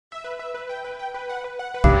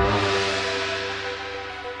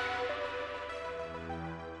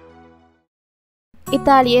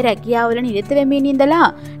ඉතාලියේ රැකියාවල නිරත වෙමින් ඉඳලා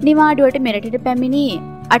නිවාඩුවට මෙරටට පැමිණි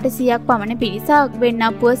 800ක් පමණ පිරිසක්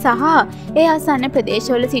වෙන්නපුව සහ ඒ ආසන්න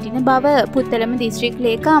ප්‍රදේශවල සිටින බව පුත්තලම දිස්ත්‍රික්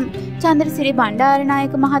ලේකම් චන්ද්‍රසිරි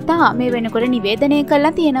බණ්ඩාරනායක මහතා මේ වෙනකොට නිවේදනය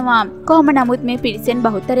කළා තියෙනවා. කොහොම නමුත් මේ පිරිසෙන්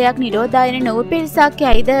බහුතරයක් නිරෝධායන නොවු පිරිසක්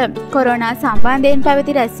යයිද කොරෝනා සම්බන්ධයෙන්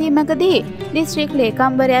පැවති රැස්වීමකදී දිස්ත්‍රික්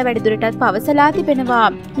ලේකම්වරයා වැඩිදුරටත් පවසලා තිබෙනවා.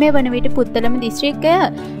 මේ වන විට පුත්තලම දිස්ත්‍රික්කය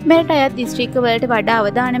මෙරට අයත් දිස්ත්‍රික්ක වලට වඩා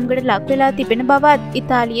අවධානමකට ලක් වෙලා තිබෙන බවත්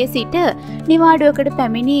ඉතාලියේ සිට නිවාඩුවකට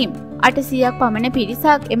පැමිණි 800ක් පමණ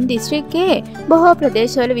පිරිසක් එම දිස්ත්‍රික්කයේ බොහෝ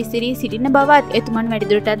ප්‍රදේශවල විසිරී සිටින බවත් එතුමන්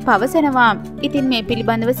වැඩිදුරටත් පවසනවා. ඉතින් මේ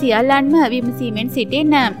පිළිබඳව සියල්ලන්ම විමසීමෙන්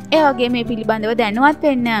සිටින්න. ඒ වගේ මේ පිළිබඳව දැනුවත්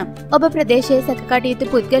වෙන්න. ඔබ ප්‍රදේශයේ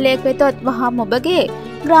සැකකටයුතු පුද්ගලයෙක් වෙතොත් වහාම ඔබගේ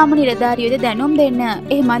ග්‍රාම නිලධාරියෝද දැනුම් දෙන්න.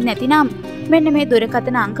 එහෙමත් නැතිනම් මෙන්න මේ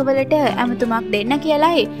දුරකථන අංකවලට ඇමතුමක් දෙන්න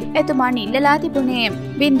කියලයි එතුමන් ඉල්ලලා තිබුණේ.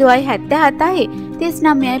 077යි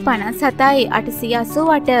 3957යි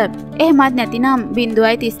 888. එහෙමත් නැතිනම්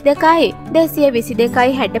 032යි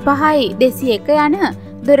 222යි 65යි 201 යන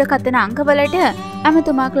දුරකථන අංකවලට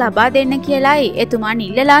ඇමතුමක් ලබා දෙන්න කියලයි එතුමන්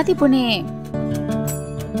ඉල්ලලා තිබුණේ.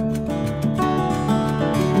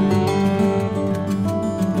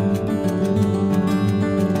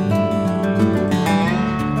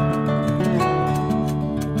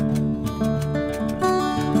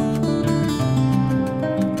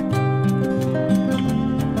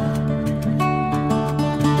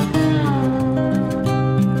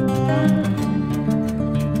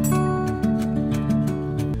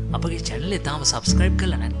 අපගේ channel එක තාම subscribe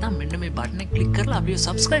කරලා නැත්නම් මෙන්න මේ button එක click කරලා අපිව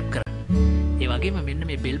subscribe කරන්න. ඒ වගේම මෙන්න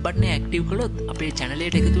මේ bell button එක active කළොත් අපේ channel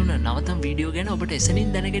එකට එකතු වෙන නවතම වීඩියෝ ගැන ඔබට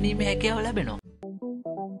එසනින් දැනගැනීමේ හැකියාව ලැබෙනවා.